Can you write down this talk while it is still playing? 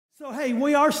So, hey,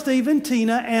 we are Steve and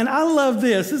Tina, and I love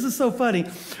this. This is so funny.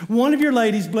 One of your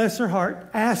ladies, bless her heart,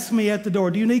 asked me at the door,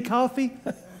 do you need coffee?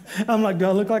 I'm like, do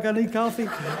I look like I need coffee?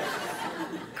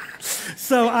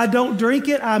 So I don't drink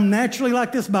it. I'm naturally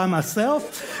like this by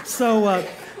myself. So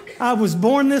I was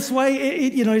born this way.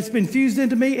 It's been fused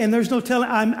into me, and there's no telling.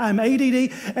 I'm ADD,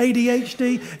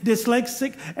 ADHD,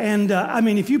 dyslexic, and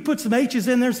if you put some H's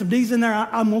in there, some D's in there,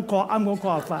 I'm gonna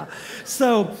qualify.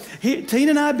 So Tina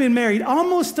and I have been married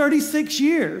almost 36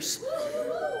 years.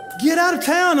 Get out of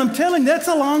town! I'm telling you, that's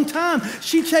a long time.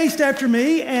 She chased after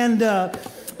me, and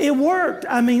it worked.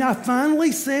 I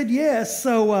finally said yes.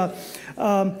 So,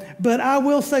 but I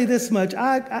will say this much: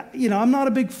 I'm not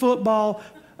a big football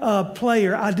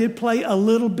player. I did play a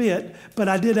little bit, but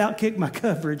I did outkick my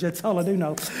coverage. That's all I do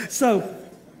know. So,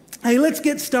 hey, let's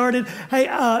get started.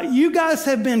 Hey, you guys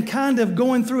have been kind of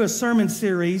going through a sermon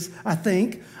series, I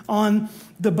think, on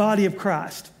the body of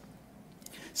Christ.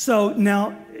 So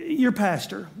now, your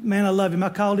pastor, man, I love him. I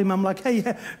called him. I'm like,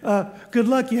 hey, good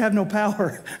luck. You have no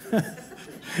power.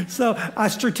 So I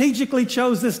strategically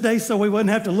chose this day so we wouldn't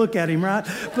have to look at him, right?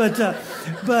 But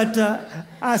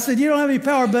I said, you don't have any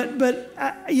power. But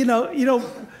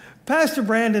Pastor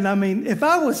Brandon, if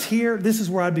I was here, this is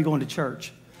where I'd be going to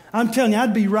church. I'm telling you,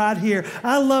 I'd be right here.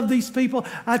 I love these people.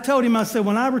 I told him, I said,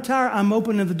 when I retire, I'm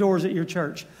opening the doors at your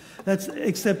church.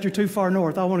 Except you're too far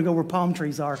north. I want to go where palm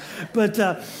trees are. But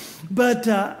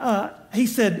he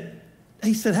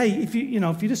said, hey, if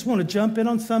you just want to jump in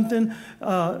on something,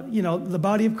 the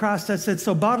body of Christ. I said,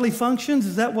 so bodily functions,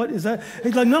 is that?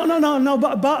 He's like, no,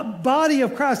 body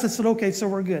of Christ. I said, okay, so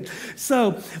we're good.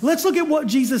 So let's look at what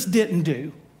Jesus didn't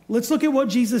do.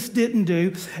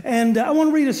 And I want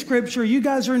to read a scripture. You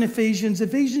guys are in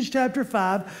Ephesians chapter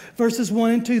 5, verses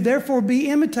 1 and 2. Therefore, be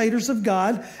imitators of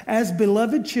God as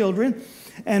beloved children,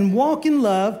 and walk in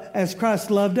love as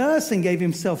Christ loved us and gave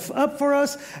himself up for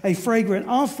us, a fragrant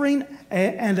offering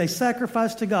and a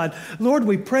sacrifice to God. Lord,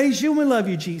 we praise you and we love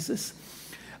you, Jesus.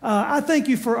 I thank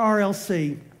you for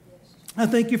RLC. I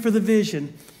thank you for the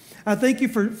vision. I thank you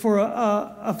for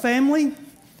a family,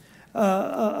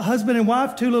 a husband and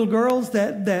wife, 2 little girls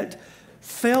that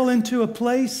fell into a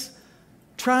place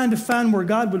trying to find where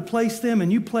God would place them,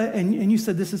 and you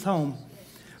said this is home.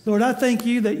 Lord, I thank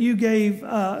you that you gave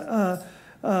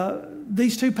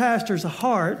these 2 pastors a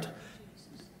heart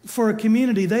for a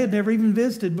community they had never even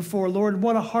visited before. Lord,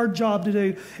 what a hard job to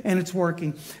do, and it's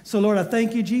working. So, Lord, I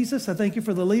thank you, Jesus. I thank you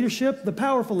for the leadership, the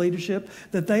powerful leadership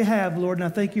that they have, Lord, and I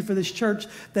thank you for this church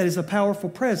that is a powerful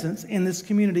presence in this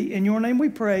community. In your name we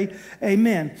pray,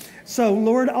 amen. So,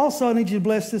 Lord, also I need you to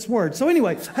bless this word. So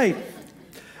anyway, hey,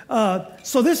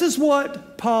 so this is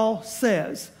what Paul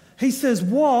says. He says,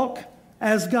 walk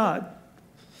as God.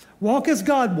 Walk as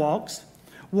God walks.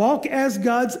 Walk as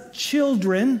God's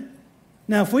children.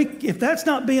 Now, if that's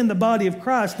not being the body of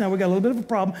Christ, now we got a little bit of a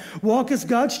problem. Walk as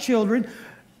God's children.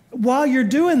 While you're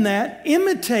doing that,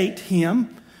 imitate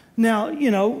him. Now,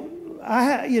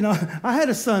 I had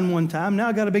a son one time. Now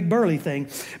I got a big burly thing.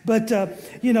 But,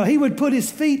 he would put his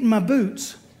feet in my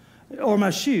boots or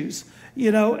my shoes.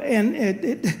 And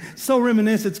it's so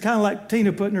reminiscent. It's kind of like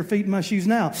Tina putting her feet in my shoes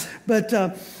now. But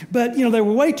they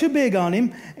were way too big on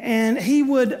him, and he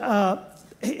would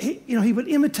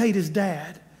imitate his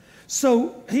dad.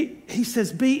 So he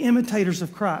says, be imitators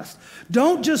of Christ.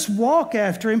 Don't just walk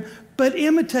after him, but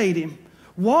imitate him.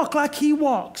 Walk like he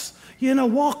walks.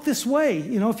 Walk this way.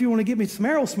 If you want to get me some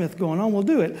Aerosmith going on, we'll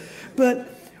do it. But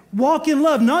walk in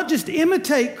love. Not just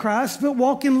imitate Christ, but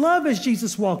walk in love as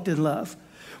Jesus walked in love.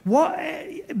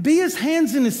 Be his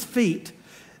hands and his feet.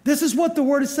 This is what the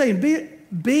word is saying.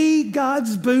 Be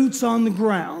God's boots on the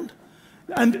ground.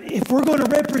 And if we're going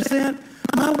to represent,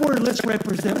 my word, let's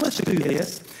represent. Let's do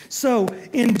this. So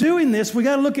in doing this, we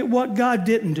got to look at what God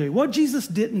didn't do, what Jesus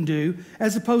didn't do,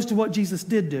 as opposed to what Jesus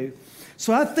did do.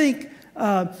 So I think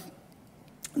the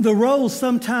roles,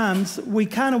 sometimes we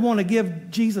kind of want to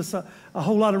give Jesus a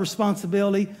whole lot of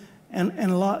responsibility and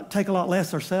take a lot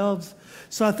less ourselves.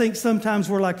 So I think sometimes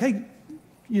we're like, hey,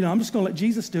 I'm just going to let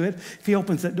Jesus do it. If he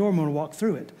opens that door, I'm going to walk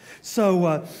through it.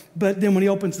 So, but then when he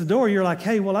opens the door, you're like,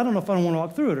 hey, well, I don't know if I don't want to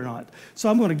walk through it or not. So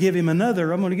I'm going to give him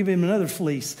another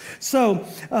fleece. So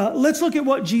let's look at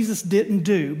what Jesus didn't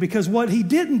do, because what he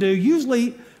didn't do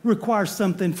usually requires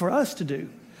something for us to do.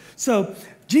 So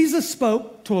Jesus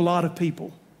spoke to a lot of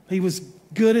people. He was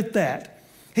good at that.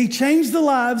 He changed the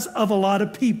lives of a lot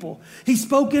of people. He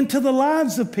spoke into the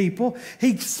lives of people.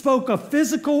 He spoke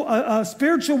a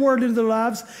spiritual word into their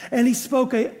lives, and he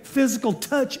spoke a physical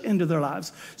touch into their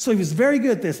lives. So he was very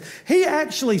good at this. He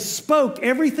actually spoke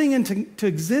everything into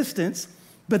existence,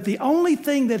 but the only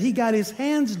thing that he got his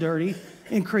hands dirty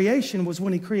in creation was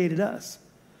when he created us.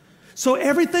 So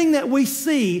everything that we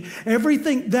see,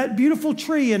 everything, that beautiful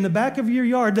tree in the back of your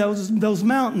yard, those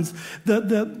mountains,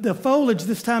 the foliage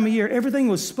this time of year, everything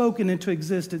was spoken into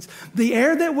existence. The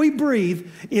air that we breathe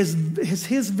is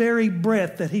his very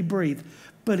breath that he breathed.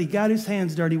 But he got his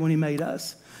hands dirty when he made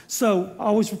us. So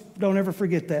always don't ever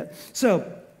forget that.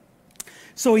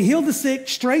 So he healed the sick,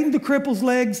 straightened the cripples'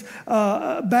 legs,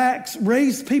 backs,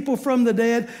 raised people from the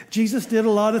dead. Jesus did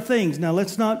a lot of things. Now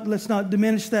let's not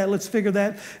diminish that. Let's figure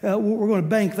that. We're going to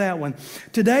bank that one.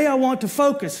 Today I want to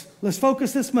focus. Let's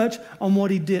focus this much on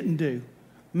what he didn't do.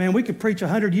 Man, we could preach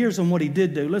 100 years on what he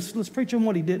did do. Let's preach on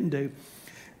what he didn't do.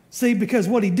 See, because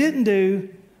what he didn't do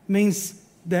means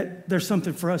that there's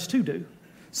something for us to do.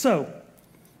 So,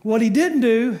 what he didn't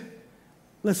do,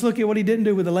 let's look at what he didn't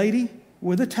do with a lady,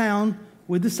 with a town,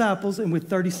 with disciples, and with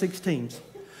 36 teams.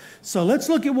 So let's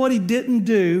look at what he didn't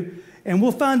do, and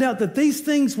we'll find out that these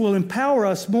things will empower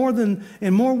us in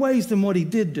more ways than what he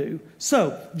did do.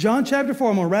 So, John chapter 4,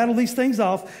 I'm going to rattle these things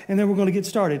off, and then we're going to get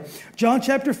started. John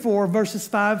chapter 4, verses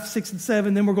 5, 6, and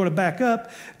 7, then we're going to back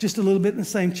up just a little bit in the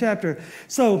same chapter.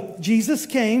 So, Jesus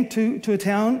came to a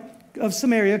town of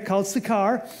Samaria called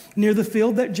Sychar, near the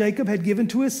field that Jacob had given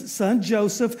to his son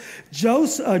Joseph.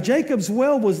 Jacob's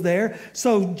well was there.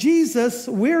 So Jesus,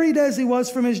 wearied as he was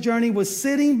from his journey, was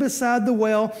sitting beside the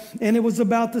well, and it was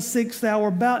about the 6th hour,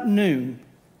 about noon.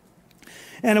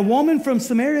 And a woman from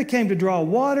Samaria came to draw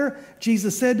water.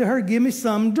 Jesus said to her, "Give me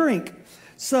some drink."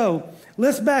 So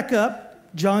let's back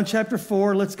up. John chapter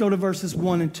 4, let's go to verses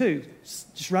 1 and 2.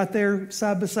 Just right there,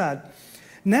 side by side.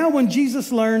 Now when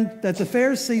Jesus learned that the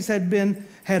Pharisees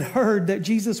had heard that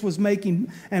Jesus was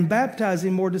making and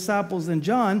baptizing more disciples than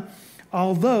John,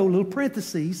 although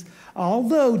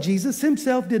Jesus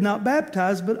himself did not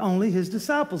baptize, but only his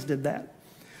disciples did that.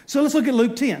 So let's look at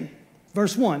Luke 10,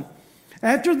 verse 1.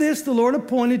 After this, the Lord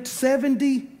appointed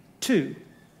 72.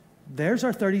 There's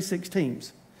our 36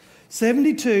 teams.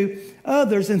 72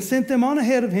 others, and sent them on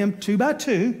ahead of him, 2 by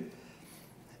 2,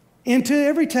 into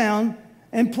every town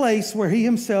and place where he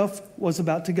himself was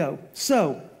about to go.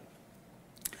 So,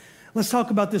 let's talk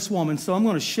about this woman. So I'm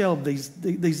going to shelve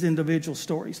these individual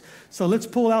stories. So let's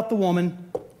pull out the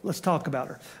woman. Let's talk about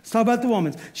her. Let's talk about the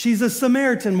woman. She's a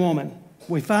Samaritan woman.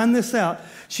 We find this out.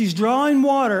 She's drawing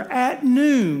water at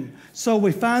noon. So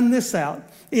we find this out.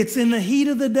 It's in the heat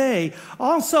of the day.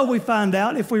 Also, we find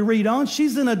out, if we read on,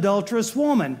 she's an adulterous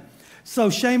woman. So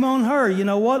shame on her. You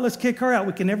know what? Let's kick her out.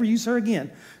 We can never use her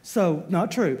again. So,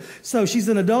 not true. So she's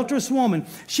an adulterous woman.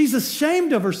 She's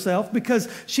ashamed of herself because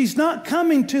she's not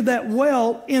coming to that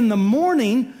well in the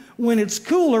morning when it's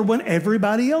cooler, when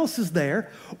everybody else is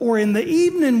there, or in the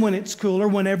evening when it's cooler,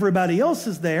 when everybody else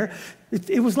is there.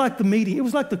 It was like the meeting. It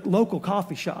was like the local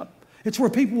coffee shop. It's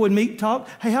where people would meet, talk.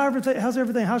 Hey, how's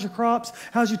everything? How's your crops?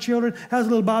 How's your children? How's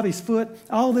little Bobby's foot?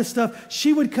 All this stuff.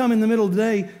 She would come in the middle of the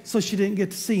day so she didn't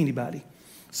get to see anybody.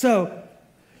 So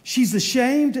she's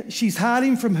ashamed. She's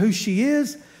hiding from who she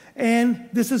is. And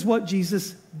this is what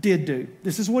Jesus did do.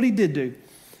 This is what he did do.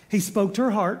 He spoke to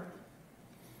her heart.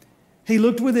 He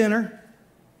looked within her.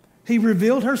 He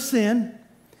revealed her sin.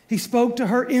 He spoke to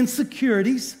her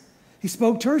insecurities. He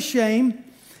spoke to her shame.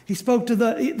 He spoke to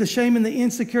the shame and the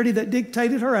insecurity that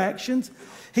dictated her actions.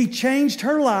 He changed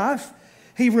her life.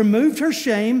 He removed her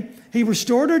shame. He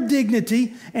restored her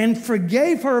dignity and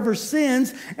forgave her of her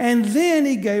sins. And then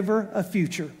he gave her a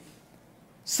future.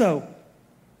 So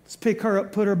let's pick her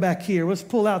up, put her back here. Let's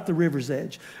pull out the river's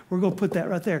edge. We're going to put that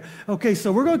right there. Okay,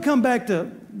 so we're going to come back to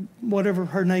whatever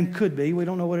her name could be. We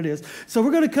don't know what it is. So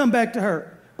we're going to come back to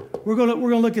her. We're going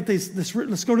to look at this.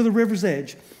 Let's go to the river's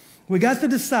edge. We got the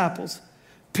disciples.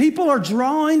 People are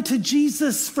drawing to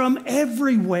Jesus from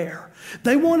everywhere.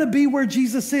 They want to be where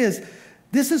Jesus is.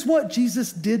 This is what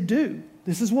Jesus did do.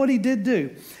 This is what he did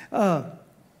do.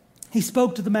 He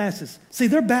spoke to the masses. See,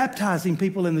 they're baptizing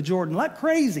people in the Jordan like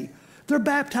crazy. They're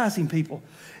baptizing people.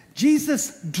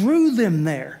 Jesus drew them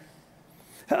there.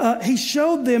 He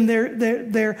showed them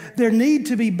their need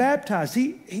to be baptized.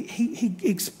 He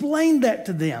explained that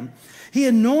to them. He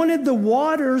anointed the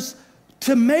waters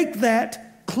to make that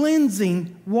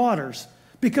cleansing waters.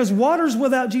 Because waters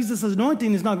without Jesus'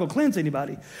 anointing is not going to cleanse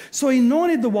anybody. So he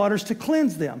anointed the waters to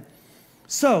cleanse them.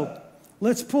 So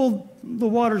let's pull the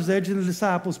water's edge of the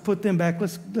disciples, put them back.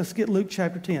 Let's get Luke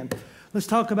chapter 10. Let's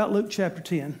talk about Luke chapter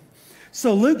 10.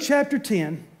 So Luke chapter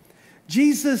 10,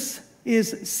 Jesus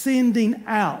is sending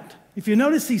out. If you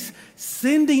notice, he's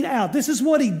sending out. This is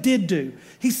what he did do.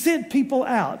 He sent people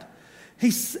out.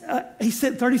 He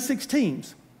sent 36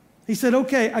 teams. He said,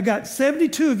 okay, I got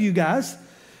 72 of you guys.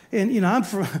 And,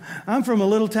 I'm from a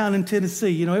little town in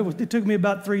Tennessee. It took me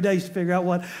about 3 days to figure out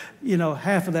what,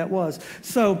 half of that was.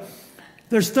 So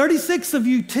there's 36 of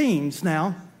you teams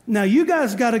now. Now you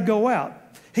guys got to go out.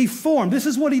 This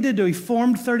is what he did do. He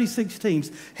formed 36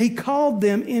 teams. He called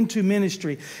them into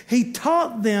ministry. He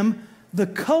taught them the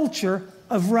culture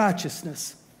of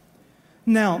righteousness.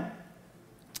 Now,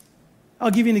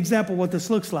 I'll give you an example of what this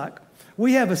looks like.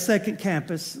 We have a second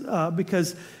campus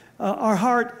because our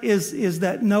heart is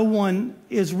that no one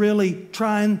is really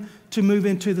trying to move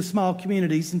into the small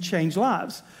communities and change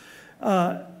lives.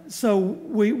 So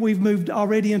we've moved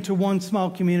already into one small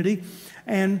community,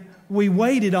 and we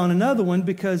waited on another one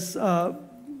because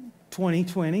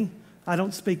 2020, I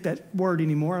don't speak that word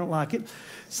anymore, I don't like it.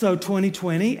 So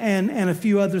 2020 and a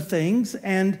few other things.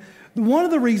 And one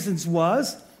of the reasons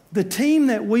was the team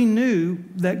that we knew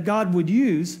that God would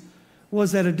use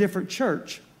was at a different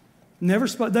church.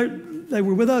 They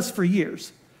were with us for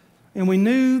years. And we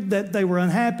knew that they were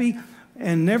unhappy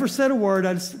and never said a word.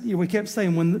 We kept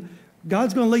saying, when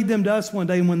God's going to lead them to us one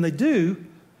day, and when they do,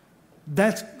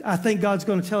 I think God's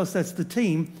going to tell us that's the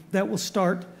team that will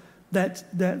start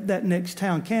that next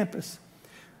town campus.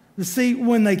 You see,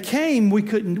 when they came, we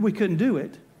couldn't do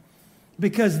it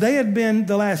because they had been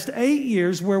the last 8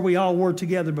 years where we all were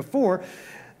together before.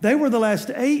 They were the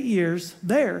last 8 years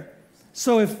there.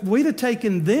 So if we'd have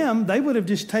taken them, they would have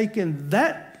just taken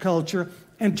that culture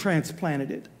and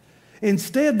transplanted it.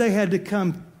 Instead, they had to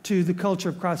come to the culture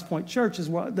of Christpoint Church, is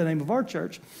what the name of our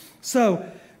church. So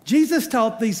Jesus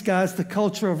taught these guys the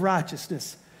culture of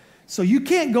righteousness. So you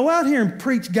can't go out here and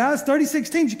preach, guys, 36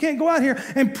 teams, you can't go out here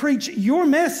and preach your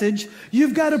message.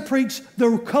 You've got to preach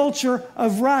the culture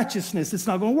of righteousness. It's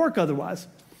not going to work otherwise.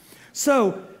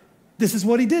 So this is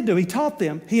what he did do. He taught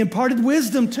them. He imparted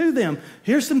wisdom to them.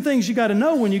 Here's some things you got to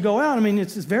know when you go out. I mean,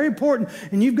 it's very important,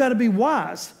 and you've got to be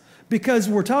wise. Because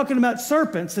we're talking about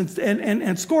serpents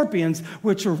and scorpions,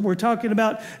 we're talking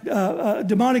about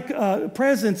demonic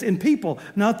presence in people,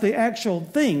 not the actual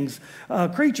things,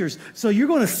 creatures. So you're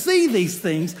going to see these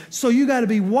things, so you got to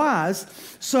be wise.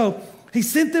 So he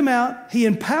sent them out, he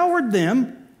empowered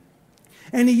them,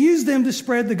 and he used them to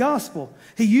spread the gospel.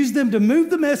 He used them to move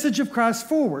the message of Christ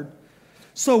forward.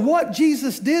 So what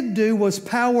Jesus did do was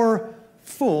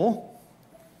powerful,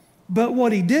 but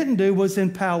what he didn't do was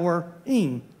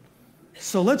empowering.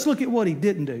 So let's look at what he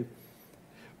didn't do.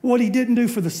 What he didn't do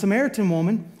for the Samaritan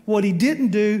woman, what he didn't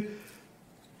do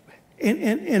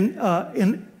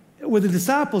with the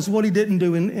disciples, what he didn't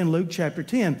do in Luke chapter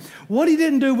 10. What he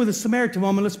didn't do with the Samaritan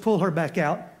woman, let's pull her back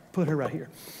out, put her right here.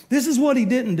 This is what he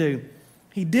didn't do.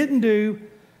 He didn't do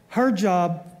her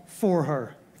job for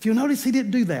her. If you'll notice, he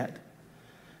didn't do that.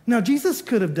 Now, Jesus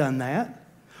could have done that.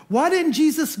 Why didn't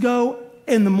Jesus go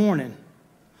in the morning?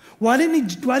 Why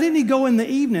didn't he go in the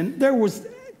evening? There was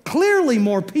clearly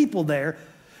more people there,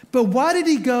 but why did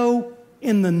he go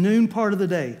in the noon part of the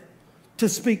day to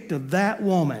speak to that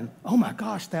woman? Oh my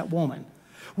gosh, that woman.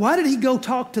 Why did he go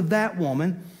talk to that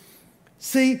woman?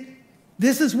 See,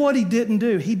 this is what he didn't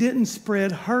do. He didn't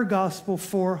spread her gospel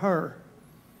for her.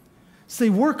 See,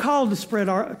 we're called to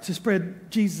spread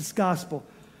Jesus' gospel.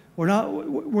 He's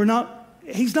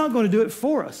not going to do it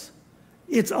for us.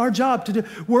 It's our job to do.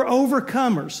 We're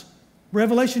overcomers.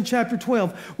 Revelation chapter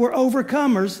 12. We're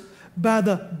overcomers by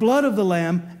the blood of the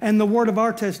Lamb and the word of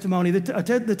our testimony.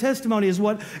 The testimony is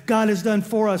what God has done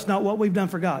for us, not what we've done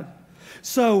for God.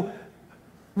 So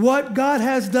what God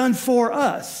has done for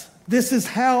us, this is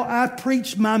how I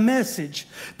preach my message.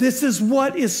 This is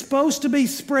what is supposed to be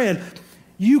spread.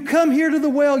 You come here to the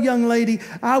well, young lady.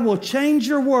 I will change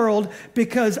your world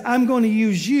because I'm going to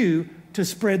use you to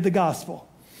spread the gospel.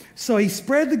 So he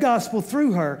spread the gospel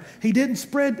through her. He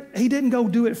didn't go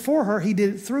do it for her. He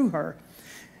did it through her.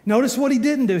 Notice what he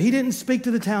didn't do. He didn't speak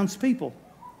to the townspeople.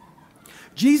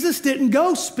 Jesus didn't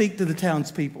go speak to the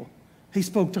townspeople. He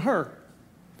spoke to her.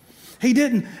 He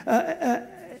didn't.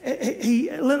 Let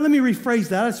me rephrase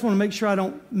that. I just want to make sure I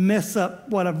don't mess up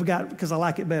what I've got because I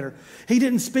like it better. He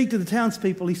didn't speak to the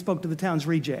townspeople. He spoke to the town's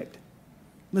reject.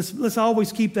 Let's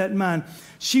always keep that in mind.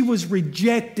 She was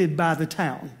rejected by the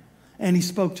town. And he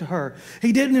spoke to her.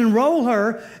 He didn't enroll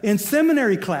her in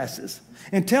seminary classes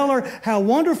and tell her how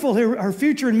wonderful her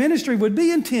future in ministry would be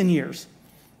in 10 years.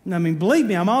 I mean, believe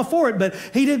me, I'm all for it, but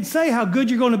he didn't say how good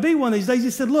you're going to be one of these days.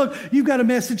 He said, look, you've got a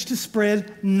message to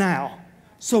spread now,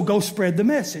 so go spread the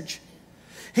message.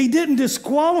 He didn't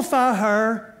disqualify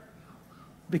her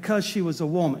because she was a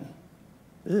woman.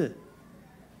 Ugh.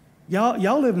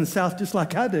 Y'all live in the South just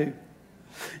like I do.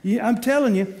 I'm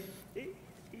telling you,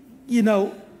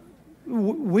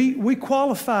 we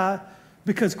qualify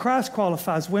because Christ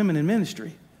qualifies women in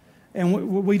ministry,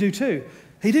 and we do too.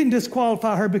 He didn't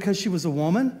disqualify her because she was a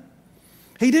woman.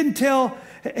 He didn't tell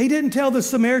the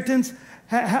Samaritans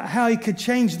how he could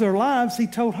change their lives. He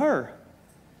told her.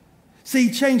 See,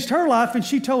 he changed her life, and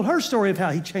she told her story of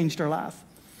how he changed her life.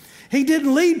 He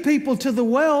didn't lead people to the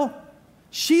well.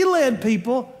 She led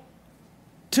people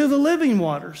to the living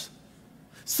waters.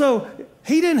 So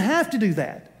he didn't have to do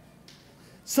that.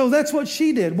 So that's what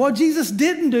she did. What Jesus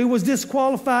didn't do was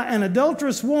disqualify an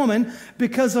adulterous woman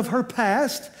because of her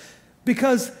past,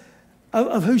 because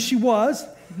of who she was,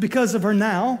 because of her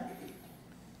now.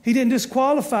 He didn't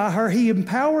disqualify her. He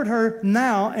empowered her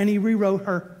now, and he rewrote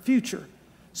her future.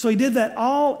 So he did that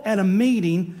all at a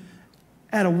meeting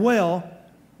at a well.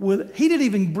 He didn't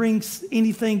even bring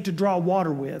anything to draw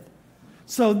water with.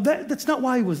 So that's not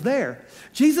why he was there.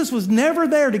 Jesus was never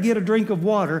there to get a drink of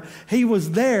water. He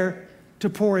was there to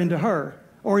pour into her,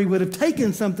 or he would have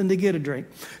taken something to get a drink.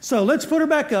 So let's put her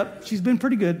back up. She's been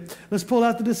pretty good. Let's pull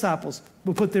out the disciples.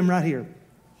 We'll put them right here.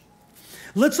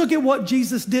 Let's look at what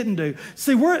Jesus didn't do.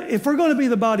 See, if we're going to be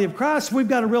the body of Christ, we've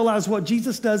got to realize what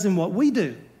Jesus does and what we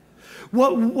do.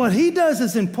 What he does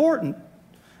is important.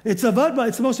 It's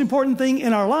the most important thing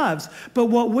in our lives. But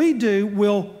what we do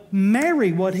will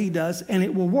marry what he does, and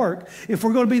it will work. If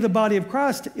we're going to be the body of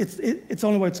Christ, it's the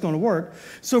only way it's going to work.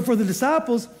 So for the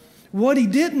disciples, what he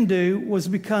didn't do was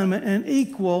become an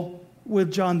equal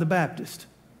with John the Baptist.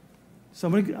 So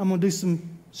I'm going to do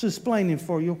some explaining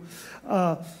for you.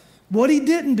 What he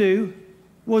didn't do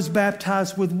was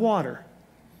baptize with water.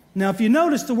 Now, if you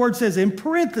notice, the word says in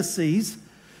parentheses,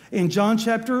 in John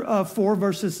chapter 4,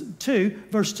 verse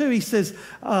 2, he says,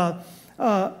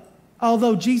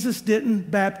 although Jesus didn't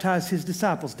baptize, his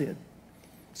disciples did.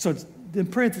 So it's in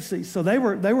parentheses. So they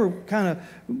were kind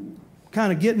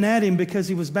of getting at him because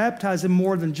he was baptizing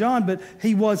more than John, but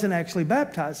he wasn't actually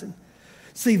baptizing.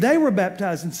 See, they were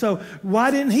baptizing. So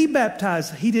why didn't he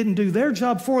baptize? He didn't do their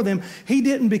job for them. He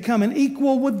didn't become an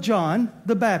equal with John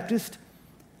the Baptist.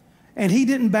 And he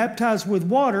didn't baptize with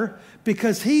water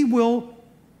because he will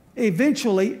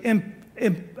eventually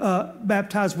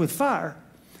baptize with fire.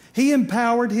 He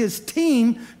empowered his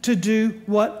team to do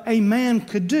what a man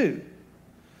could do.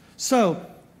 So,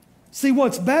 see,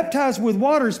 what's baptized with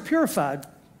water is purified.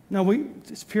 Now,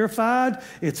 it's purified,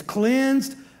 it's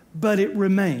cleansed, but it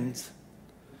remains.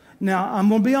 Now, I'm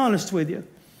going to be honest with you.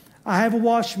 I have a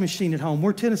washing machine at home.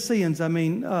 We're Tennesseans. I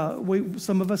mean,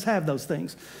 some of us have those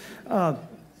things.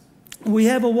 We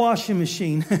have a washing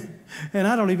machine, and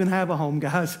I don't even have a home,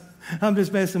 guys. I'm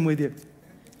just messing with you.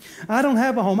 I don't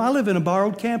have a home. I live in a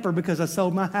borrowed camper because I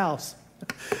sold my house.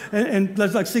 And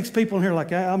there's like 6 people in here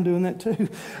like, I'm doing that too.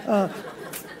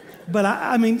 But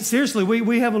I mean, seriously,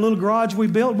 we have a little garage we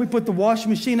built. We put the washing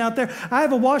machine out there. I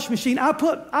have a washing machine. I'll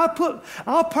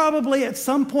probably at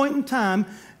some point in time,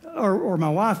 or my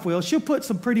wife will, she'll put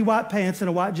some pretty white pants and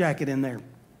a white jacket in there.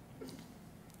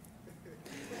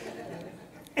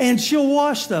 And she'll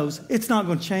wash those. It's not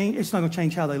going to change. It's not going to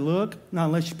change how they look, not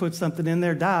unless you put something in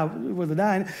there, dye with a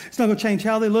dye in it. It's not going to change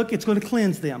how they look. It's going to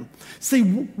cleanse them. See,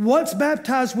 what's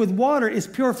baptized with water is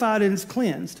purified and it's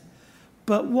cleansed.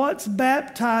 But what's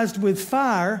baptized with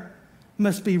fire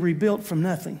must be rebuilt from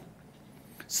nothing.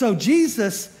 So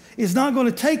Jesus is not going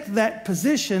to take that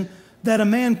position that a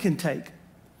man can take.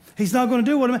 He's not going to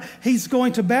do what a man. He's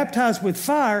going to baptize with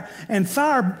fire, and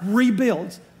fire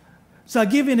rebuilds. So I'll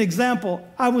give you an example.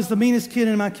 I was the meanest kid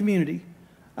in my community.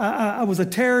 I was a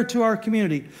terror to our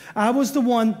community. I was the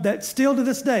one that still to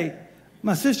this day,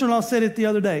 my sister-in-law said it the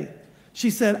other day. She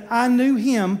said, I knew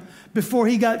him before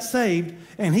he got saved,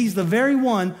 and he's the very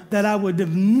one that I would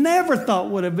have never thought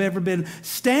would have ever been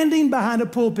standing behind a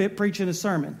pulpit preaching a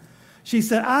sermon. She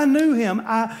said, I knew him.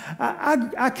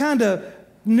 I kind of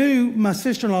knew my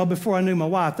sister-in-law before I knew my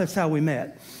wife. That's how we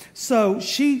met. So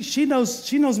she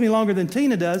knows me longer than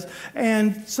Tina does.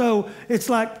 And so it's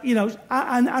like,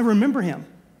 I remember him.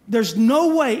 There's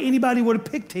no way anybody would have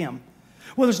picked him.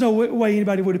 Well, there's no way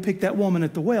anybody would have picked that woman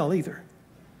at the well either.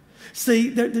 See,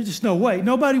 there's just no way.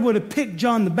 Nobody would have picked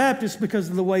John the Baptist because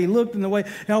of the way he looked and the way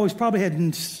he always probably had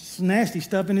nasty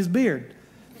stuff in his beard.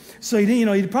 So,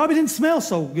 he probably didn't smell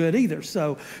so good either.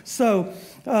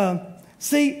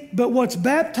 See, but what's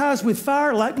baptized with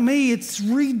fire, like me, it's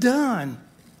redone.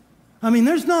 I mean,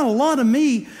 there's not a lot of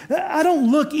me. I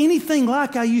don't look anything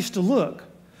like I used to look.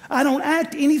 I don't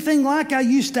act anything like I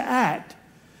used to act.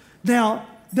 Now,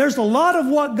 there's a lot of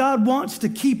what God wants to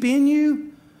keep in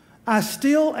you. I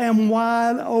still am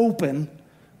wide open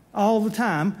all the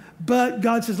time. But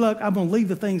God says, look, I'm going to leave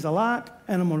the things I like,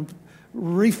 and I'm going to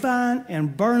refine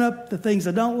and burn up the things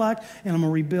I don't like, and I'm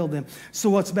going to rebuild them. So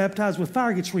what's baptized with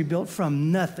fire gets rebuilt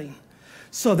from nothing.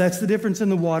 So that's the difference in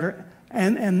the water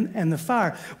and the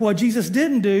fire. What Jesus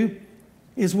didn't do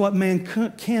is what man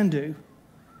can do.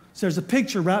 So there's a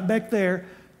picture right back there,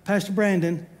 Pastor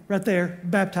Brandon, right there,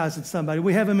 baptizing somebody.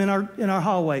 We have him in our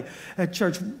hallway at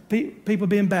church, people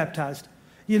being baptized.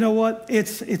 You know what?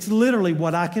 It's literally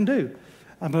what I can do.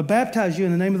 I'm going to baptize you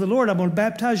in the name of the Lord. I'm going to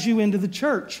baptize you into the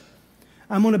church.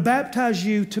 I'm going to baptize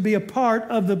you to be a part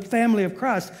of the family of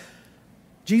Christ.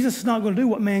 Jesus is not going to do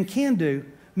what man can do.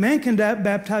 Man can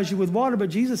baptize you with water, but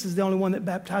Jesus is the only one that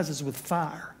baptizes with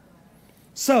fire.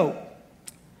 So,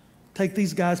 take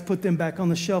these guys, put them back on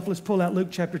the shelf. Let's pull out Luke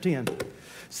chapter 10.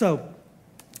 So,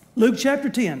 Luke chapter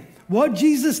 10. What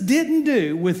Jesus didn't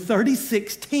do with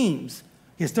 36 teams.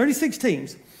 He has 36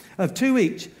 teams of 2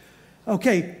 each.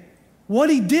 Okay, what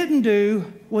he didn't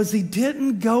do was he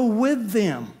didn't go with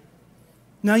them.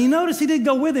 Now, you notice he didn't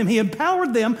go with them. He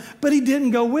empowered them, but he didn't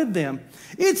go with them.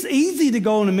 It's easy to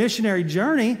go on a missionary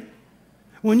journey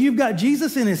when you've got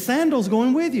Jesus in his sandals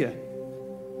going with you.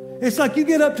 It's like you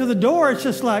get up to the door, it's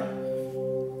just like,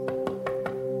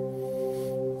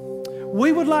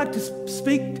 we would like to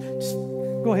speak.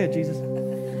 Go ahead, Jesus.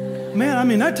 Man, I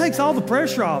mean, that takes all the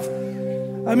pressure off.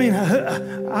 I mean,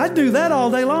 I do that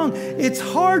all day long. It's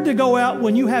hard to go out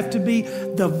when you have to be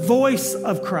the voice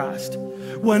of Christ.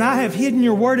 When I have hidden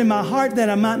your word in my heart that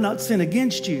I might not sin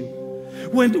against you.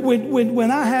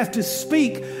 When I have to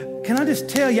speak, can I just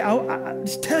tell you, I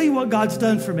just tell you what God's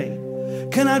done for me?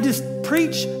 Can I just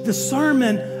preach the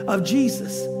sermon of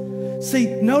Jesus? See,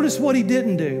 notice what he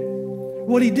didn't do.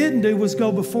 What he didn't do was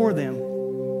go before them.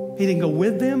 He didn't go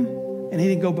with them, and he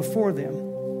didn't go before them.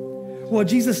 What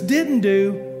Jesus didn't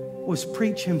do was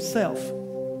preach himself.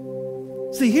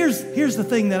 See, here's the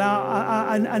thing that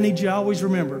I need you to always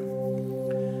remember.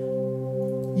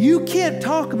 You can't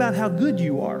talk about how good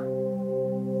you are.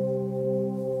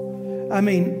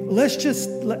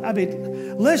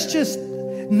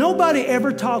 Nobody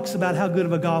ever talks about how good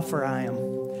of a golfer I am.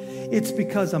 It's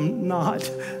because I'm not.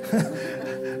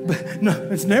 But no,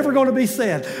 it's never going to be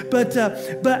said. But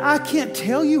I can't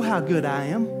tell you how good I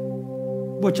am,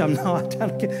 which I'm not. I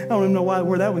don't even know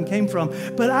where that one came from.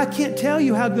 But I can't tell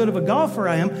you how good of a golfer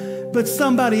I am, but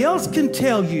somebody else can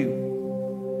tell you.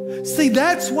 See,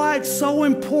 that's why it's so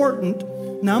important.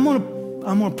 Now, I'm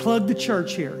going to plug the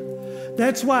church here.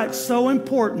 That's why it's so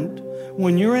important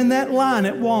when you're in that line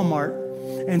at Walmart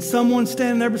and someone's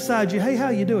standing there beside you. Hey, how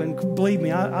you doing? Believe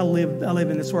me, I live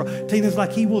in this world. Tina's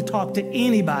like, he will talk to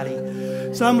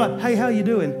anybody. So I'm like, hey, how you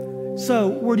doing? So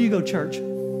where do you go to church?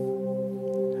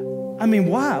 I mean,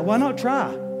 why? Why not try?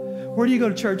 Where do you go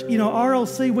to church? You know,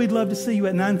 RLC, we'd love to see you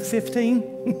at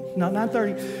 9:15, not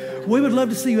 9:30. We would love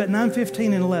to see you at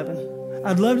 9:15 and 11.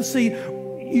 I'd love to see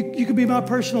you. You could be my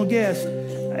personal guest,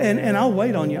 and I'll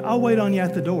wait on you. I'll wait on you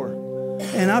at the door.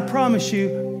 And I promise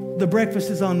you, the breakfast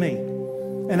is on me.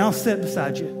 And I'll sit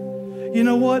beside you. You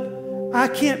know what? I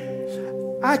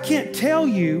can't tell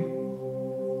you.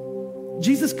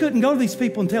 Jesus couldn't go to these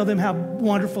people and tell them how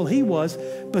wonderful he was,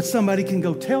 but somebody can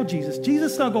go tell Jesus.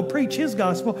 Jesus is not going to preach his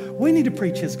gospel. We need to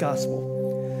preach his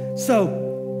gospel. So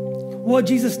what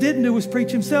Jesus didn't do was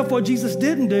preach himself. What Jesus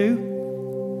didn't do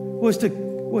was to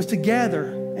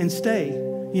gather and stay.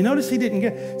 You notice he didn't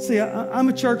get. See, I'm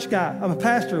a church guy. I'm a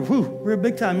pastor. We're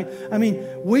big time. I mean,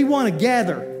 we want to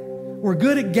gather. We're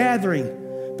good at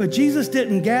gathering. But Jesus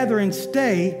didn't gather and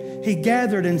stay. He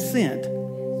gathered and sent.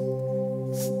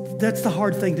 That's the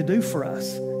hard thing to do for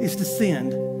us, is to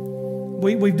send.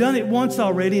 We've done it once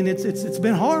already, and it's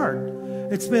been hard.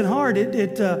 It's been hard.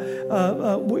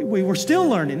 We were still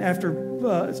learning after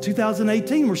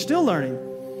 2018. We're still learning.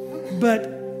 But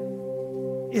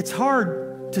it's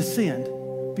hard to send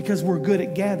because we're good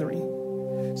at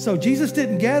gathering. So Jesus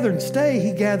didn't gather and stay.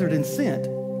 He gathered and sent.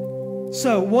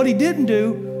 So what he didn't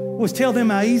do was tell them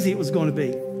how easy it was going to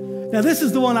be. Now, this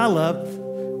is the one I love.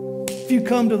 If you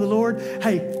come to the Lord,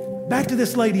 hey, back to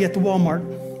this lady at the Walmart.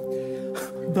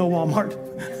 The Walmart.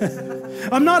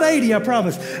 I'm not 80, I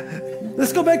promise.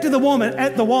 Let's go back to the woman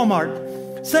at the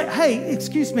Walmart. Say, hey,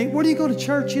 excuse me, where do you go to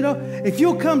church? You know, if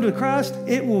you'll come to Christ,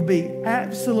 it will be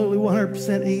absolutely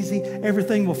 100% easy.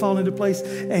 Everything will fall into place,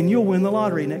 and you'll win the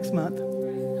lottery next month.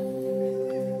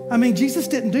 I mean, Jesus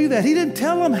didn't do that. He didn't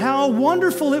tell them how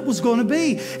wonderful it was going to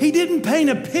be. He didn't paint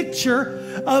a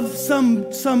picture of some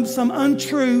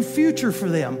untrue future for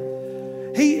them.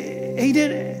 He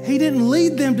didn't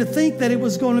lead them to think that it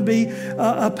was going to be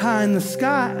a pie in the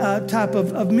sky type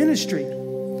of ministry.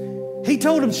 He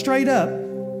told them straight up,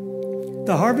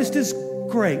 the harvest is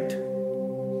great.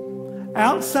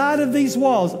 Outside of these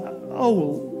walls, oh,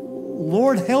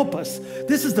 Lord help us.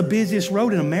 This is the busiest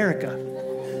road in America.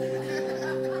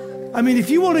 I mean, if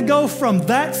you want to go from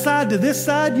that side to this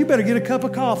side, you better get a cup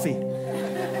of coffee.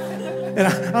 And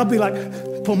I'll be like,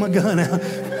 pull my gun out.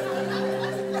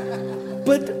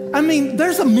 But, I mean,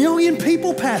 there's 1 million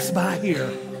people pass by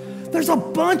here. There's a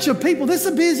bunch of people. This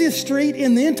is the busiest street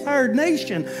in the entire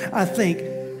nation, I think.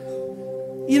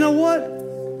 You know what?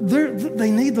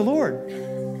 They need the Lord.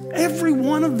 Every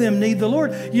one of them need the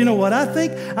Lord. You know what I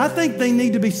think? I think they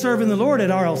need to be serving the Lord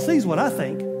at RLC is what I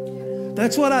think.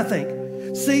 That's what I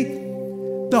think. See,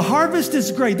 the harvest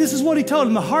is great. This is what he told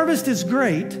them. The harvest is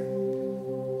great,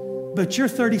 but you're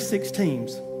 36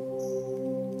 teams.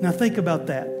 Now think about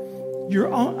that.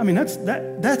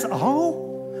 That's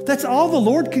all? That's all the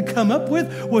Lord could come up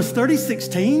with was 36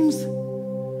 teams?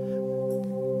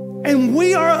 And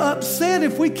we are upset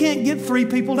if we can't get 3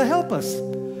 people to help us.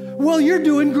 Well, you're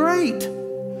doing great.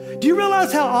 Do you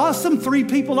realize how awesome 3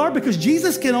 people are? Because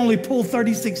Jesus can only pull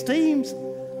 36 teams.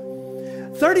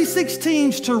 36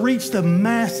 teams to reach the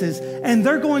masses, and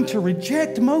they're going to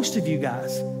reject most of you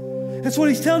guys. That's what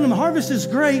he's telling them. The harvest is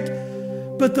great,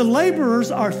 but the laborers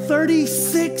are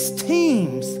 36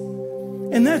 teams.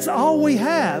 And that's all we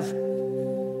have.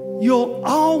 You'll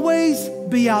always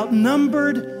be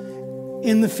outnumbered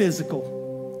in the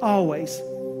physical, always.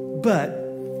 But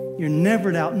you're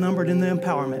never outnumbered in the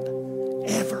empowerment,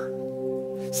 ever.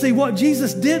 See, what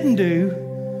Jesus didn't do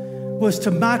was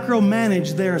to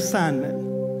micromanage their assignment.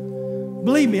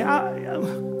 Believe me,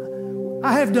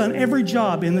 I have done every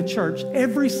job in the church,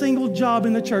 every single job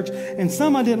in the church, and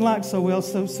some I didn't like so well.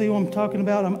 So see what I'm talking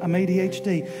about? I'm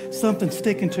ADHD. Something's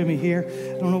sticking to me here.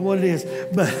 I don't know what it is,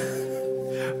 but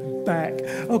back.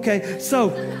 Okay,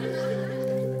 so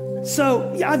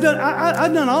yeah,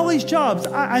 I've done all these jobs.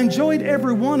 I enjoyed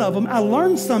every one of them. I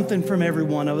learned something from every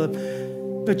one of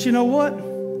them. But you know what?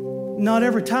 Not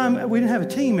every time. We didn't have a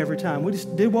team every time. We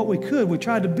just did what we could. We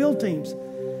tried to build teams.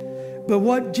 But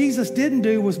what Jesus didn't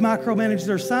do was micromanage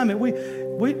their assignment.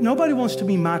 Nobody wants to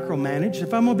be micromanaged.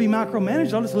 If I'm going to be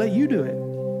micromanaged, I'll just let you do it.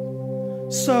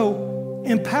 So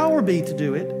empower me to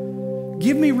do it.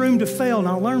 Give me room to fail, and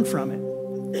I'll learn from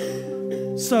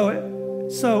it.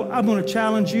 So I'm going to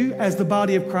challenge you as the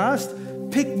body of Christ.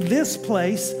 Pick this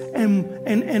place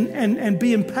and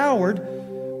be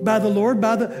empowered by the Lord,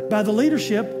 by the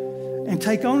leadership, and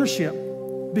take ownership.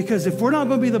 Because if we're not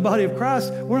going to be the body of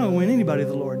Christ, we're not going to win anybody to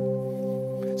the Lord.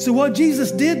 So what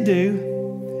Jesus did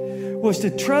do was to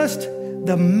trust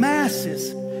the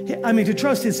masses. To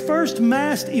trust his first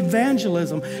mass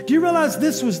evangelism. Do you realize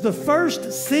this was the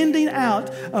first sending out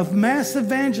of mass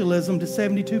evangelism to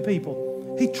 72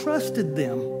 people? He trusted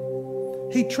them.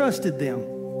 He trusted them.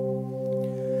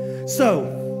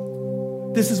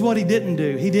 So, this is what he didn't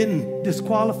do. He didn't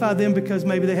disqualify them because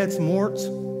maybe they had some warts.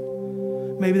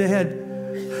 Maybe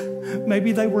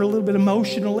they were a little bit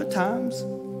emotional at times.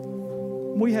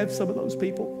 We have some of those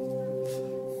people.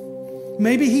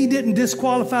 Maybe he didn't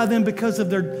disqualify them because of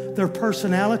their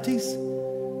personalities.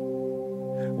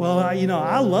 Well,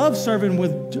 I love serving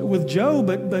with Joe,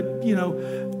 but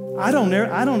I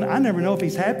never know if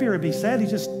he's happy or if he's sad.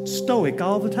 He's just stoic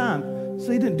all the time.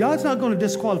 So God's not going to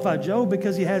disqualify Joe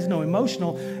because he has no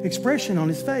emotional expression on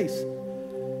his face.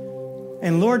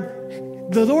 And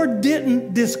the Lord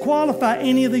didn't disqualify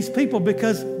any of these people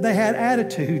because they had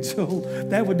attitudes. So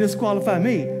that would disqualify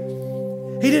me.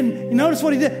 Notice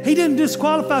what he did. He didn't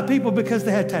disqualify people because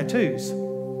they had tattoos,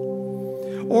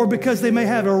 or because they may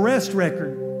have an arrest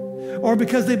record, or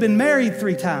because they've been married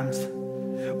 3 times,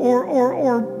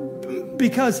 or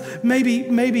because maybe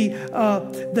they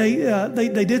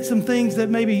did some things that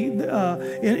maybe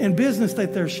in business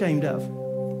that they're ashamed of.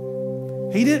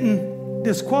 He didn't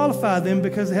disqualify them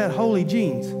because they had holy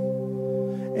genes.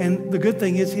 And the good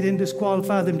thing is he didn't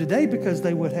disqualify them today because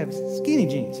they would have skinny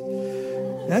jeans.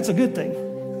 That's a good thing.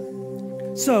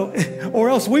 So, or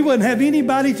else we wouldn't have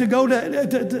anybody to go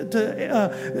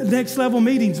to next level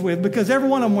meetings with, because every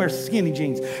one of them wears skinny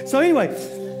jeans. So anyway,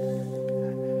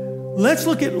 let's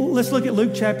look at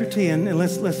Luke chapter 10 and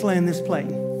let's land this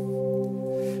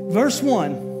plane. Verse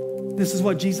 1, this is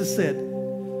what Jesus said.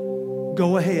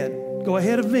 Go ahead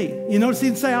of me. You notice he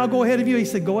didn't say, I'll go ahead of you. He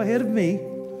said, go ahead of me.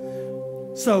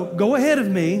 So go ahead of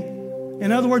me.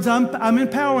 In other words, I'm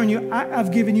empowering you.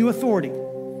 I've given you authority.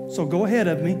 So go ahead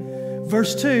of me.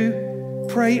 Verse 2,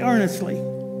 pray earnestly.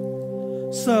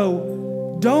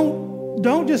 So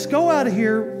don't just go out of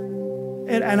here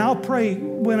and I'll pray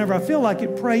whenever I feel like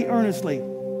it. Pray earnestly.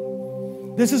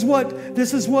 This is what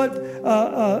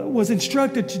was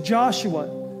instructed to Joshua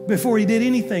before he did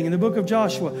anything in the book of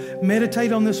Joshua.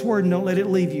 Meditate on this word and don't let it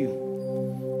leave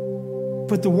you.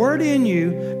 Put the word in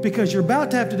you, because you're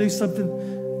about to have to do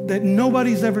something that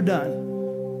nobody's ever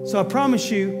done. So I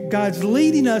promise you, God's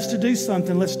leading us to do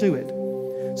something. Let's do it.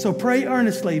 So pray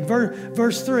earnestly.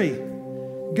 Verse 3,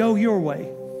 Go your way.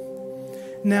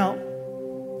 Now,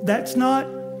 that's not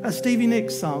a Stevie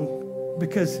Nicks song,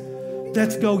 because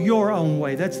that's go your own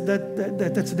way. That's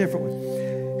a different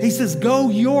one. He says, go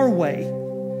your way.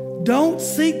 Don't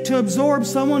seek to absorb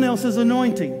someone else's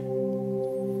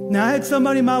anointing. Now, I had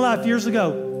somebody in my life years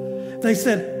ago. They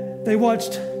said they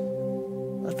watched,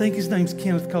 I think his name's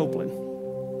Kenneth Copeland.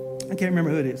 I can't remember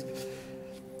who it is.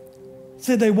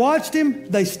 Said they watched him,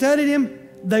 they studied him,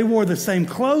 they wore the same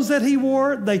clothes that he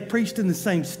wore, they preached in the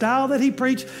same style that he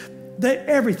preached,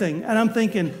 everything. And I'm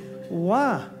thinking,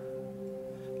 why?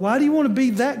 Why do you want to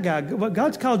be that guy?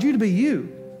 God's called you to be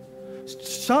you.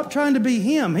 Stop trying to be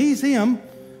him. He's him.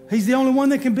 He's the only one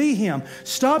that can be him.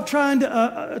 Stop trying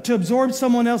to absorb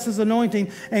someone else's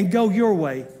anointing and go your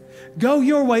way. Go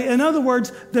your way. In other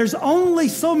words, there's only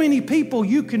so many people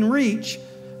you can reach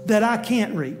that I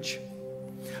can't reach.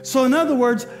 So in other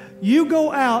words, you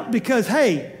go out because,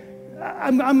 hey,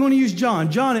 I'm going to use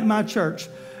John. John at my church.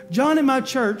 John at my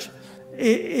church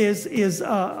is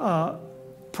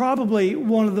probably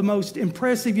one of the most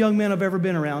impressive young men I've ever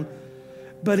been around.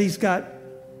 But he's got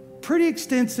pretty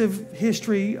extensive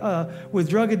history with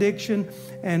drug addiction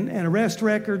and arrest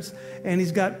records. And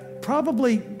he's got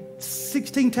probably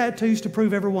 16 tattoos to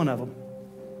prove every one of them.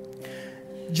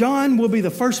 John will be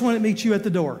the first one that meets you at the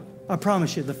door. I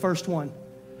promise you, the first one.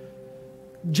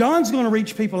 John's going to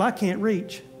reach people I can't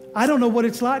reach. I don't know what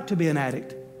it's like to be an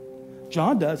addict.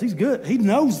 John does. He's good. He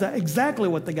knows that exactly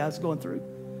what the guy's going through.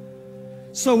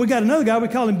 So we got another guy. We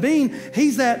call him Bean.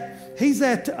 He's at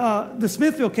the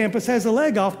Smithville campus, has a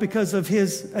leg off because of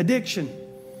his addiction.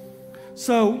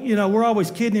 So, we're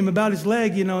always kidding him about his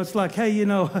leg. It's like, hey,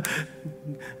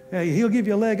 hey, he'll give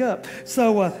you a leg up.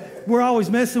 So we're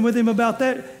always messing with him about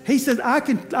that. He says, I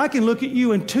can look at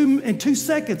you in 2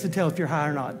 seconds and tell if you're high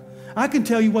or not. I can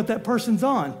tell you what that person's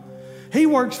on. He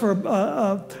works for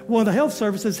one of the health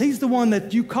services. He's the one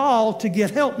that you call to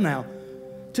get help now.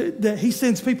 He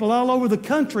sends people all over the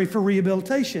country for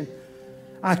rehabilitation.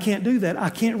 I can't do that. I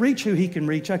can't reach who he can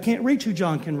reach. I can't reach who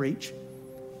John can reach.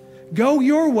 Go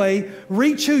your way,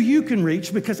 reach who you can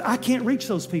reach, because I can't reach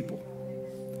those people.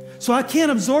 So I can't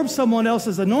absorb someone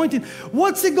else's anointing.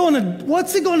 What's it going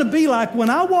to be like when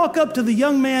I walk up to the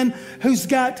young man who's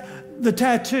got the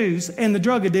tattoos and the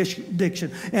drug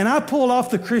addiction, and I pull off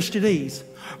the Christianese?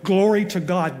 Glory to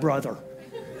God, brother.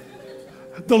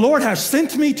 The Lord has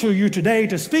sent me to you today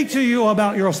to speak to you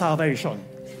about your salvation.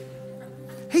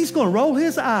 He's going to roll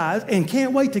his eyes and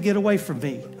can't wait to get away from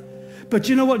me. But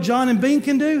you know what John and Bean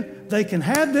can do? They can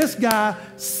have this guy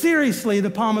seriously in the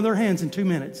palm of their hands in 2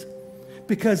 minutes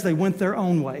because they went their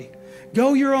own way.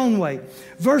 Go your own way.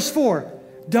 Verse 4,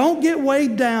 don't get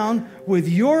weighed down with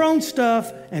your own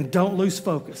stuff and don't lose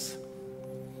focus.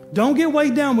 Don't get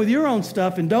weighed down with your own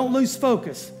stuff and don't lose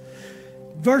focus.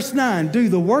 Verse 9, do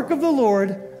the work of the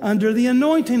Lord under the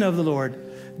anointing of the Lord.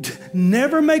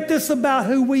 Never make this about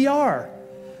who we are.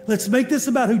 Let's make this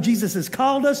about who Jesus has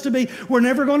called us to be. We're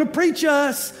never going to preach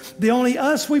us. The only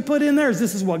us we put in there is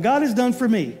this is what God has done for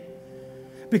me.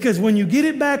 Because when you get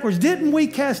it backwards, didn't we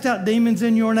cast out demons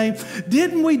in your name?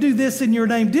 Didn't we do this in your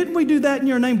name? Didn't we do that in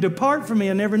your name? Depart from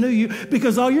me, I never knew you.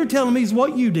 Because all you're telling me is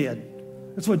what you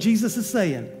did. That's what Jesus is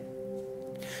saying.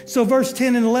 So verse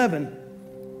 10 and 11.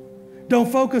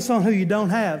 Don't focus on who you don't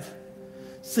have.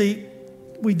 See,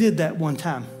 we did that one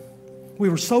time. We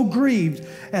were so grieved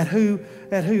at who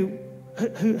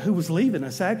was leaving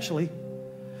us, actually,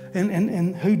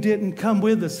 and who didn't come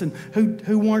with us, and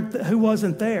who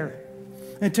wasn't there,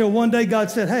 until one day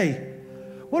God said, "Hey,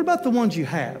 what about the ones you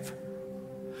have?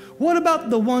 What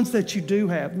about the ones that you do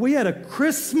have?" We had a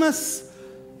Christmas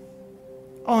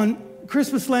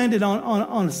landed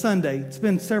on a Sunday. It's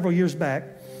been several years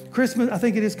back. Christmas, I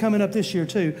think it is coming up this year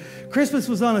too. Christmas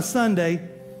was on a Sunday.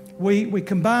 We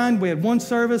combined. We had one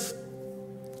service.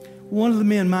 One of the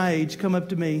men my age come up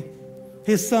to me.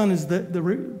 His son is the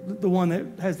one that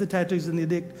has the tattoos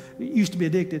and used to be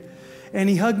addicted. And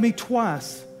he hugged me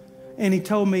twice. And he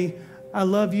told me, "I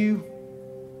love you.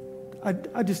 I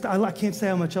can't say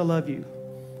how much I love you."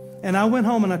 And I went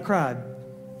home and I cried.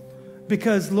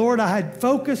 Because, Lord, I had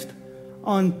focused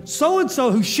on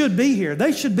so-and-so who should be here.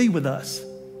 They should be with us.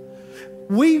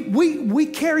 We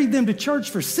carried them to church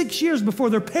for 6 years before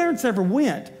their parents ever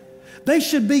went. They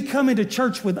should be coming to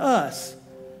church with us.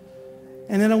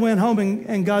 And then I went home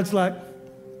and God's like,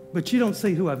 "But you don't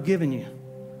see who I've given you.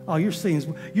 All you're seeing is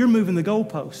you're moving the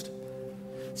goalpost."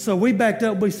 So we backed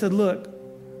up. We said, "Look,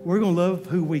 we're going to love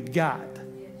who we got.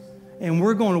 And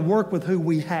we're going to work with who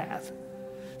we have."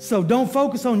 So don't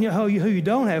focus on who you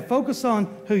don't have. Focus on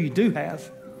who you do have.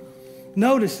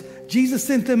 Notice, Jesus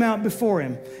sent them out before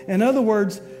him. In other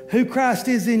words, who Christ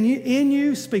is in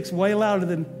you speaks way louder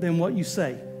than what you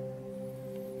say.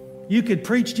 You could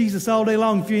preach Jesus all day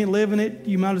long. If you ain't living it,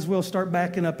 you might as well start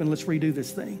backing up and let's redo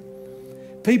this thing.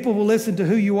 People will listen to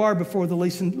who you are before they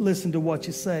listen to what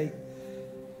you say.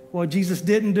 What Jesus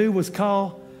didn't do was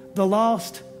call the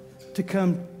lost to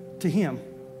come to him.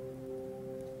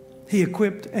 He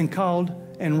equipped and called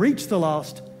and reached the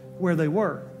lost where they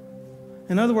were.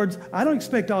 In other words, I don't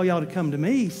expect all y'all to come to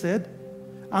me, he said.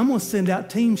 I'm going to send out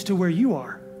teams to where you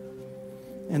are.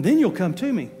 And then you'll come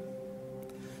to me.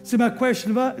 See, my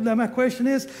question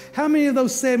is, how many of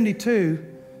those 72,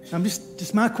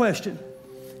 just my question,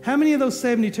 how many of those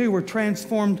 72 were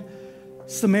transformed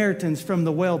Samaritans from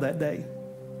the well that day?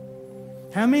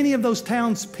 How many of those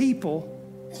townspeople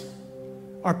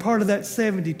are part of that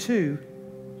 72,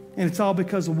 and it's all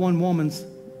because of one woman's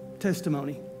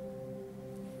testimony?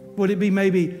 Would it be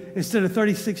maybe, instead of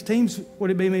 36 teams, would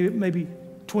it be maybe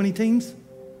 20 teams?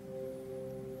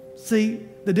 See,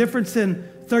 the difference in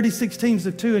 36 teams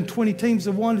of 2 and 20 teams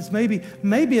of 1 is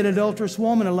maybe an adulterous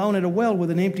woman alone at a well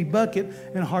with an empty bucket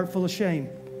and a heart full of shame.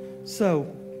 So,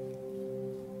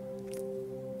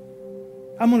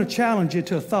 I'm going to challenge you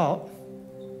to a thought.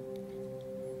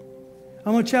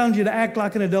 I'm going to challenge you to act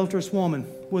like an adulterous woman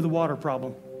with a water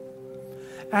problem.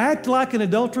 Act like an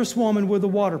adulterous woman with a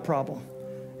water problem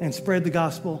and spread the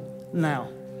gospel now.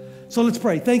 So let's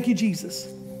pray. Thank you, Jesus.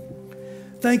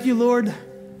 Thank you, Lord,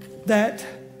 that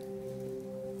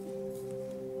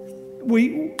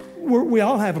we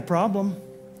all have a problem.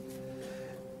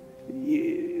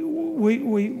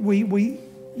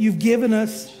 You've given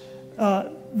us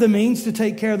the means to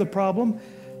take care of the problem.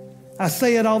 I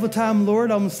say it all the time,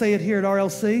 Lord. I'm going to say it here at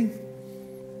RLC.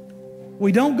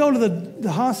 We don't go to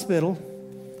the hospital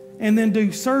and then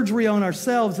do surgery on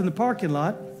ourselves in the parking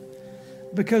lot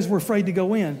because we're afraid to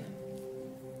go in.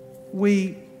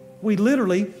 We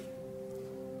literally,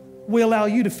 we allow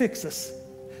you to fix us.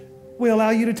 We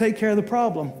allow you to take care of the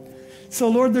problem. So,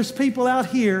 Lord, there's people out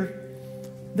here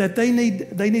that they need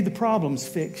the problems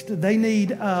fixed. They need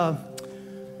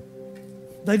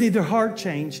their heart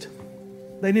changed.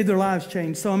 They need their lives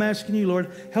changed. So I'm asking you,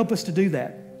 Lord, help us to do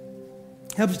that.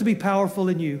 Help us to be powerful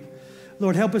in you.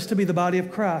 Lord, help us to be the body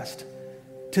of Christ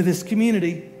to this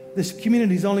community. This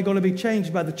community is only going to be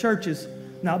changed by the churches,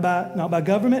 not by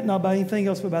government, not by anything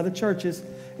else, but by the churches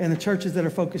and the churches that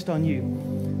are focused on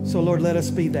you. So, Lord, let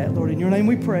us be that. Lord, in your name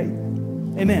we pray.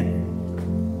 Amen.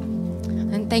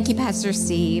 And thank you, Pastor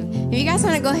Steve. If you guys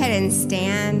want to go ahead and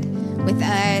stand with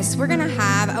us, we're going to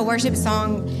have a worship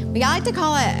song. We like to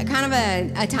call it kind of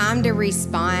a time to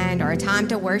respond or a time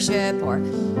to worship or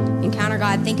encounter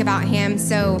God, think about him.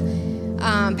 So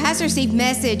Pastor Steve's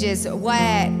message is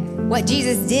what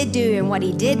Jesus did do and what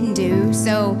he didn't do.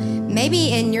 So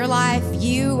maybe in your life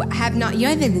you don't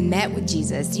even met with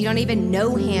Jesus. You don't even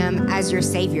know him as your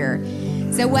Savior.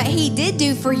 So what he did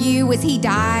do for you was he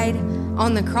died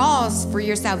on the cross for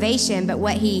your salvation, but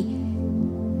what he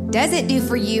doesn't do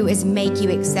for you is make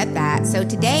you accept that. So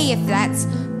today, if that's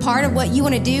part of what you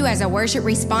want to do as a worship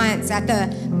response, at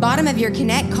the bottom of your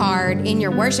Connect card in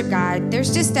your worship guide,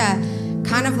 there's just a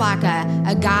kind of like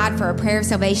a guide for a prayer of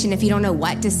salvation. If you don't know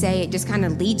what to say, it just kind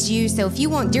of leads you. So if you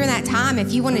want, during that time,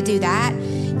 if you want to do that,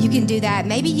 you can do that.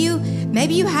 Maybe you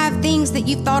have things that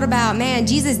you've thought about, man,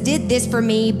 Jesus did this for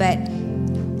me, but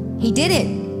he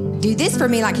didn't do this for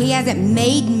me. Like he hasn't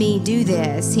made me do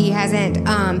this. He hasn't,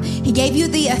 he gave you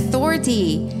the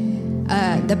authority,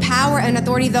 the power and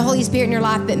authority of the Holy Spirit in your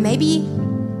life, but maybe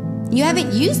you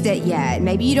haven't used it yet.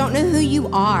 Maybe you don't know who you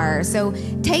are. So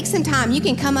take some time. You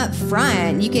can come up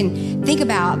front. You can think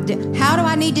about, how do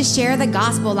I need to share the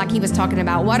gospel like he was talking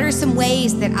about? What are some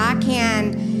ways that I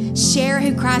can share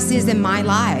who Christ is in my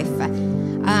life?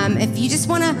 If you just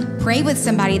want to pray with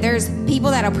somebody, there's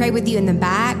people that'll pray with you in the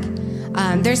back.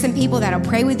 There's some people that'll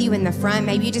pray with you in the front.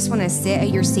 Maybe you just want to sit at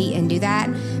your seat and do that.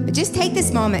 But just take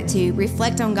this moment to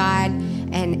reflect on God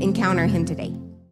and encounter him today.